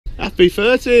Happy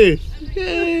 30th!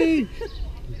 Yay!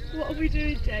 What are we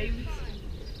doing, James?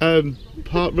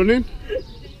 Park running.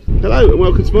 Hello and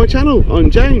welcome to my channel. I'm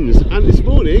James, and this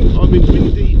morning I'm in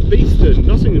windy Beeston,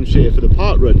 Nottinghamshire for the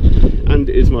park run, and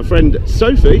it is my friend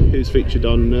Sophie, who's featured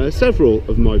on several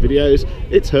of my videos.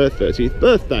 It's her 30th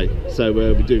birthday, so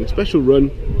we're doing a special run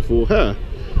for her.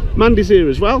 Mandy's here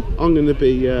as well. I'm going to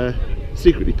be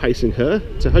secretly pacing her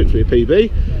to hopefully a PB.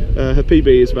 Her PB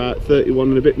is about 31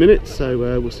 and a bit minutes, so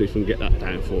we'll see if we can get that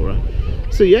down for her.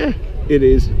 So yeah, it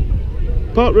is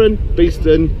park run,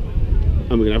 Beeston,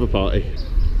 and we're going to have a party.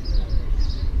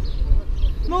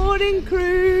 Morning,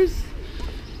 Cruise.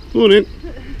 Morning.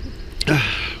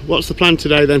 What's the plan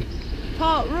today then?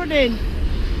 Park running.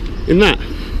 In that?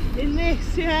 In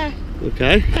this, yeah.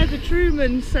 Okay. Heather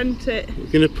Truman sent it. You're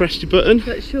going to press your button?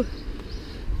 Let's show.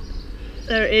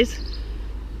 There it is.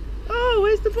 Oh,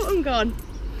 where's the button gone?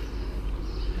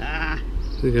 Ah.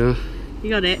 There you go. You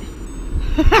got it.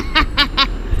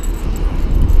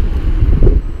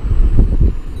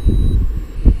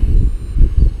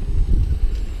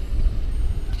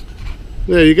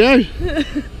 There you go.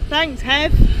 Thanks,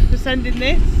 Hev, for sending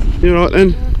this. You're right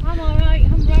then? I'm alright,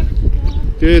 I'm ready to go.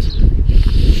 Good.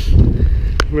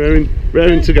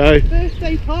 Raring to go.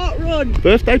 Birthday park run.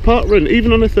 Birthday park run,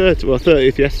 even on a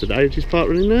 30th yesterday, and she's park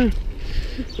running now.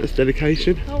 That's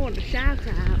dedication. I want a shout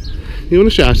out. You want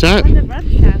a shout out? I never had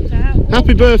a shout out.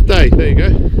 Happy birthday, there you go.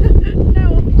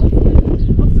 No,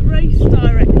 of the race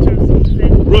director or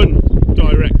something. Run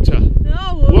director.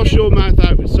 Oh, okay. Wash your mouth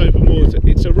out with soap and water.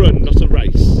 It's a run, not a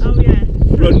race. Oh yeah.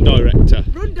 Run director.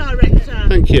 Run director.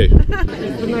 Thank you.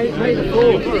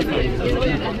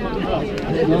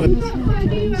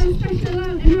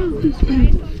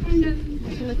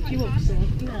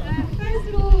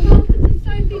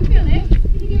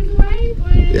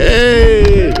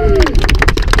 Yay!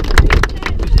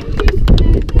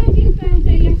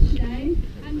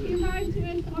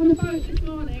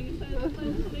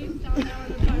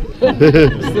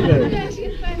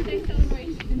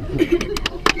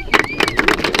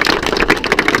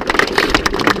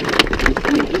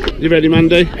 You ready,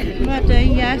 Mandy? Ready,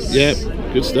 yes. Yep,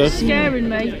 good stuff. Scaring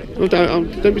me. Oh,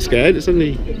 don't be scared, it's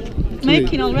only...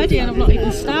 Making already and I've not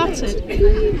even started.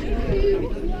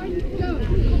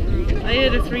 I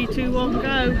heard a 3, 2, 1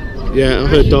 go. Yeah, I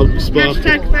heard dogs bark.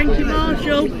 Hashtag thank you,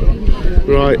 Marshall.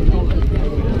 Right.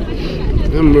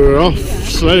 And we're off,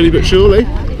 slowly but surely.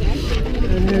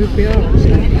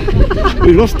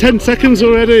 We've lost 10 seconds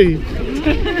already.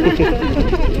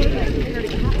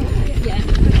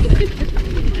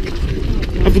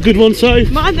 Have a good one, Soph.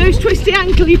 Mind those twisty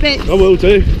ankly bits. I will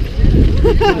do.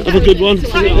 Have a good one.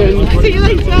 See you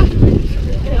later.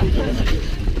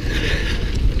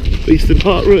 Beeston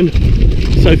parkrun.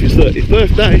 Sophie's 30th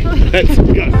birthday. Let's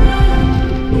go.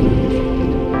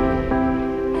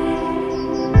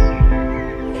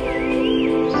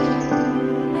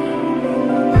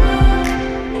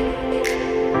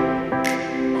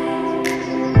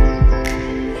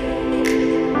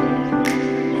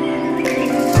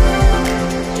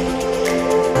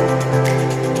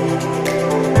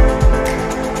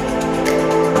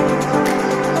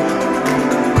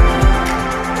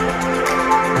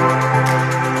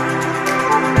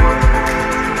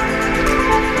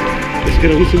 Get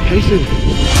on with some pacing.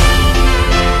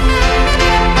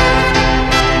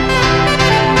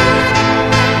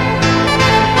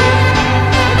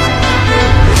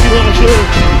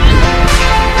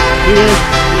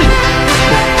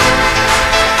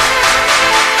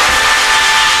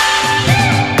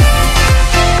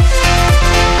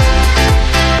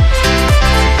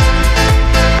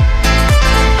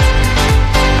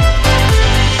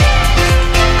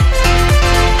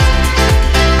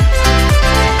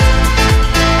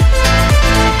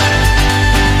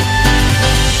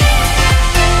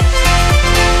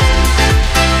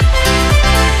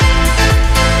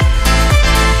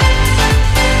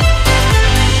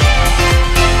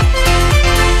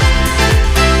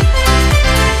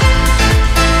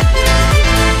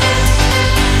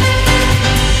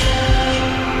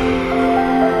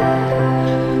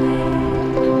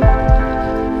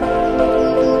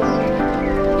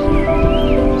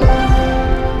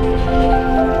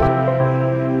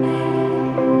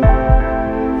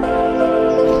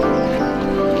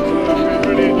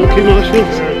 Okay, Marshall.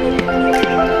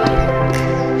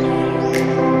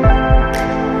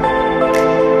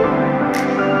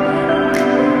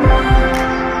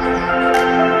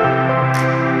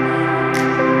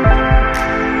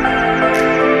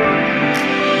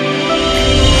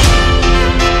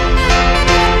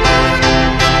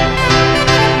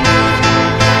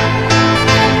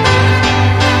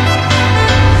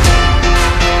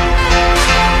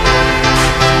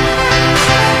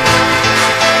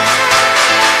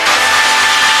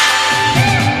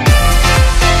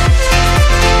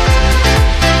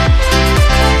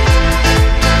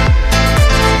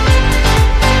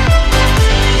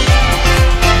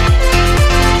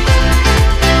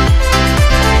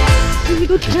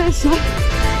 closer.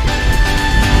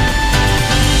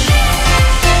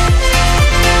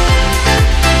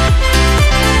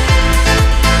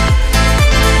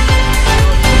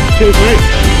 Cheers,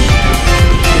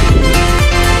 mate.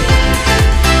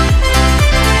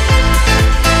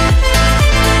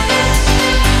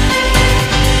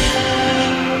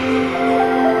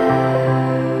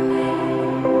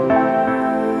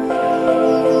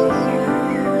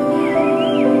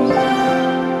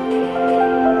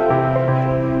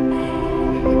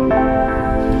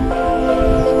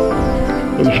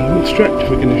 I'm stretched,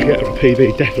 we're going to get a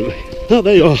PB, definitely. Oh,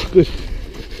 there you are, good.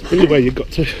 In the way you got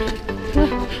to.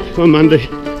 Come on, Mandy.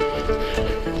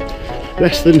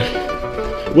 Less than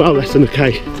a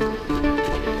K.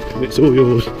 And it's all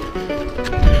yours.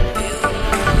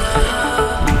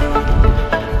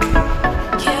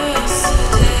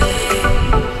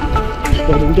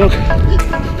 Well done, dog.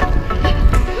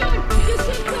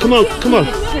 Come on, come on.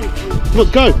 Come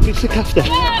on, go. You sick after.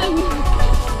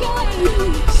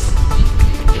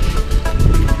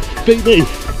 Beat me.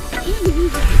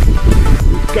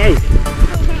 Go.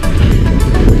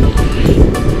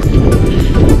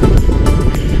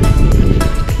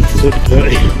 Sub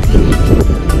 30.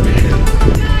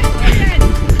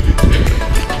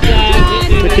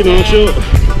 Mickey Marshall.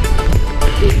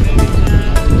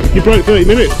 You broke 30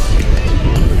 minutes.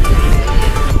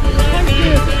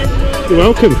 You're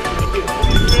welcome.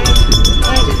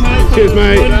 Cheers,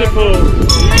 mate. Wonderful.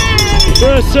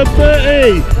 For a sub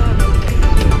 30.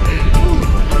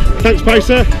 Thanks,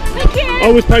 Pacer. Thank you.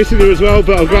 I was pacing you as well,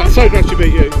 but I'm so glad she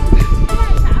beat you.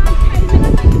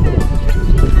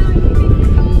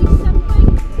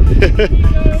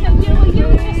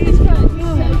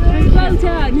 Well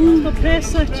done. My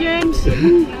pacer, James,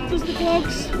 does the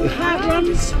vlogs, heart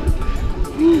runs.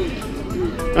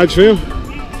 How'd you feel?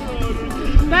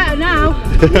 Better now.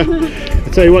 I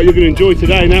tell you what, you're going to enjoy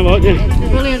today now, aren't you?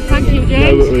 Brilliant, thank you, No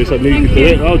James. worries, I need you for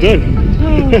it. Well done.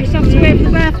 Oh, just have to wait for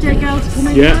the birthday girl to come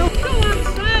in Yeah. now. Go on,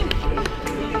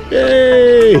 Sam.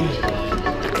 Yay!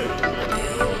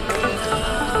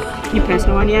 You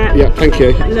personal one, yeah? Yeah, thank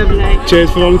you. Lovely.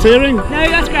 Cheers for volunteering. No,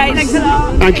 that's great. Thanks a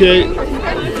lot. Thank you.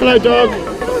 Hello, dog.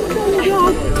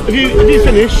 Have you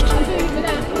finished?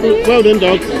 Well done,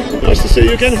 dog. Nice to see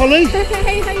you again, Holly.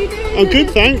 Hey, how you doing? I'm good,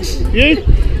 thanks. You?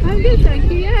 I'm good, thank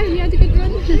you. Yeah, you had a good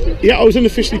run. Yeah, I was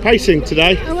unofficially pacing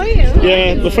today. How are you?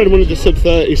 Yeah, my friend wanted a sub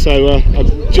 30, so I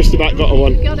just about got a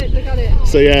one. Got it.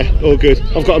 So yeah, all good.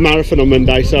 I've got a marathon on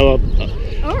Monday, so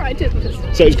Alright,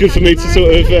 so it's good for me to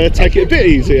sort of take it a bit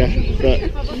easier.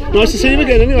 But nice to see you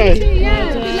again anyway.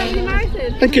 yeah, lovely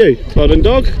marathon. Thank you. Well done,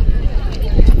 dog.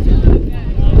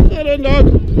 Well done, dog.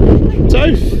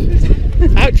 Soph.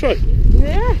 Outro.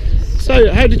 Yeah.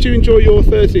 So, how did you enjoy your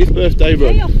 30th birthday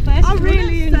run? I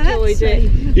really enjoyed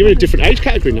it. You're in a different age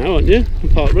category now, aren't you? In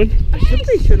parkrun. I should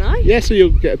be, shouldn't I? Yeah, so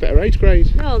you'll get a better age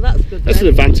grade. Oh, that's good. That's then.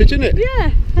 an advantage, isn't it?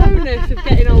 Yeah, bonus of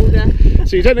getting older.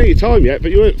 So you don't know your time yet,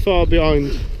 but you weren't far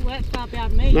behind Worked far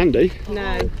behind me. Mandy.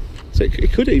 No. So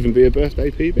it could even be a birthday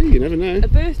PB, you never know. A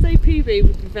birthday PB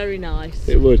would be very nice.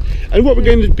 It would. And what we're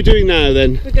going to be doing now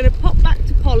then? We're going to pop back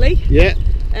to Polly Yeah,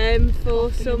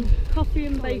 for some coffee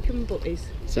and bacon butties.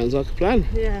 sounds like a plan.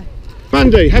 Yeah.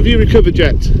 Mandy, have you recovered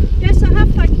yet? Yes, I have,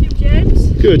 thank you,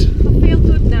 James. Good. I feel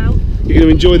good now. You're going to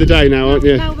enjoy the day now, aren't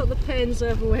you? Now that the pain's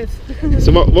over with.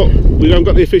 So what we haven't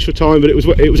got the official time, but it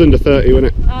was under 30,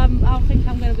 wasn't it? I think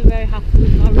I'm going to be very happy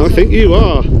with my result. I think you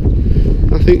are.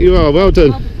 I think you are. Well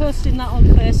done. I'll be posting that on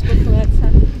Facebook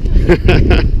later.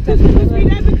 We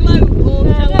never gloat or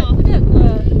go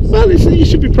off. Well, you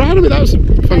should be proud of it. That was a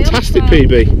fantastic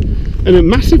PB. And a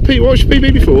massive PB. What was your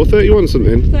PB before? 31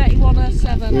 something?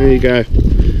 31.07. There you go.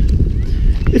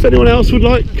 If anyone else would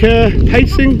like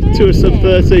pacing to a sub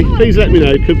 30, please let me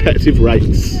know. Competitive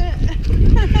rates.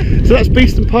 So that's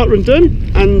Beeston parkrun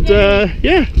done. And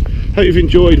yeah, hope you've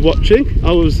enjoyed watching.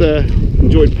 I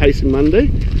enjoyed pacing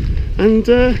Mandy. And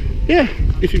yeah,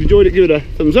 if you've enjoyed it, give it a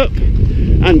thumbs up.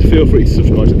 And feel free to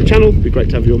subscribe to the channel. It'd be great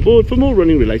to have you on board for more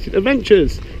running related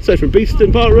adventures. So from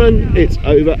Beeston parkrun, it's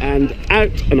over and out,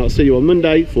 and I'll see you on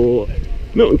Monday for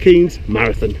Milton Keynes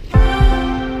Marathon.